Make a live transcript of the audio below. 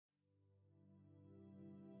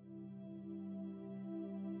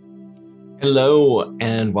Hello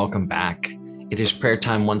and welcome back. It is prayer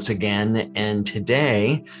time once again, and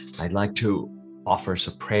today I'd like to offer us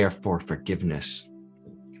a prayer for forgiveness,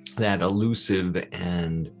 that elusive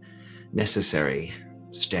and necessary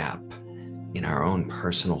step in our own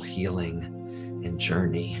personal healing and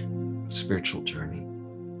journey, spiritual journey.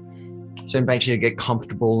 So I invite you to get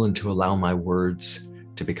comfortable and to allow my words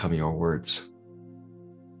to become your words,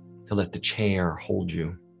 to let the chair hold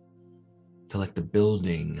you, to let the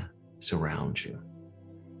building surround you,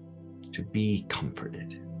 to be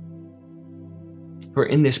comforted. For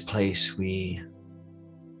in this place, we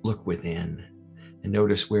look within and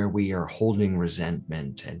notice where we are holding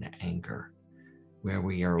resentment and anger, where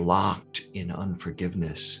we are locked in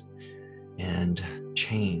unforgiveness and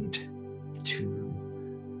chained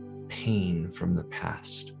to pain from the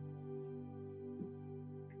past.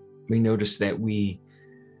 We notice that we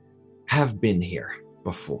have been here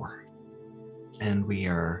before, and we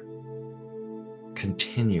are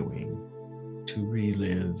continuing to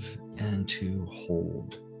relive and to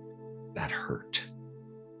hold that hurt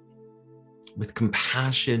with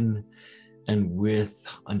compassion and with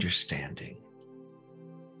understanding.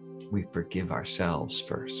 We forgive ourselves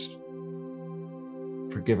first.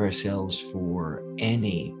 Forgive ourselves for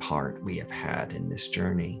any part we have had in this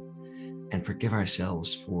journey, and forgive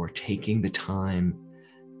ourselves for taking the time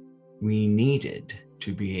we needed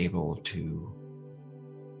to be able to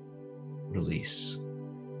release,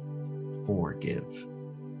 forgive.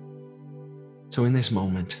 So in this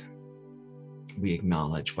moment, we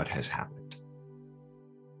acknowledge what has happened.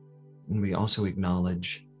 And we also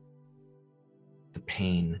acknowledge the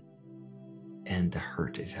pain and the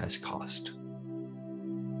hurt it has caused,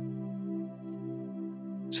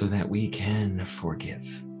 so that we can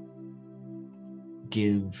forgive,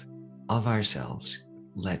 give of ourselves,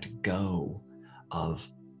 let go of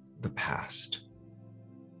the past,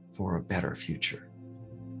 for a better future,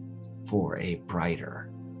 for a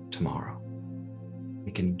brighter tomorrow.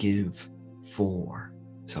 We can give for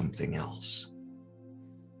something else.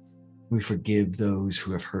 We forgive those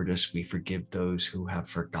who have hurt us. We forgive those who have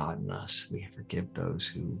forgotten us. We forgive those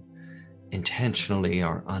who intentionally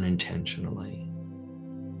or unintentionally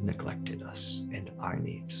neglected us and our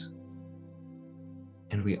needs.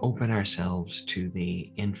 And we open ourselves to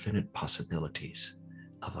the infinite possibilities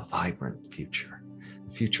of a vibrant future.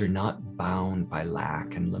 A future not bound by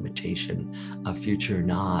lack and limitation, a future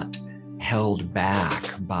not held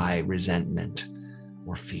back by resentment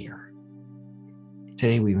or fear.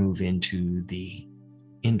 Today we move into the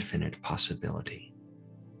infinite possibility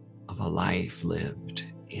of a life lived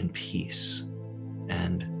in peace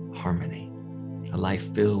and harmony, a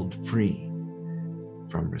life filled free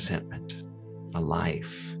from resentment, a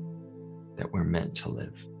life that we're meant to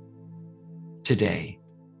live. Today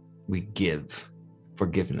we give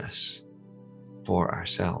forgiveness for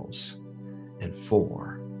ourselves and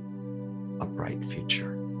for a bright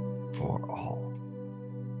future for all.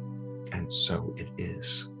 And so it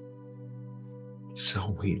is.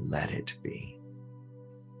 So we let it be.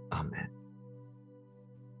 Amen.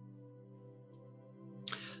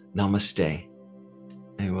 Namaste.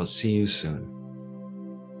 I will see you soon.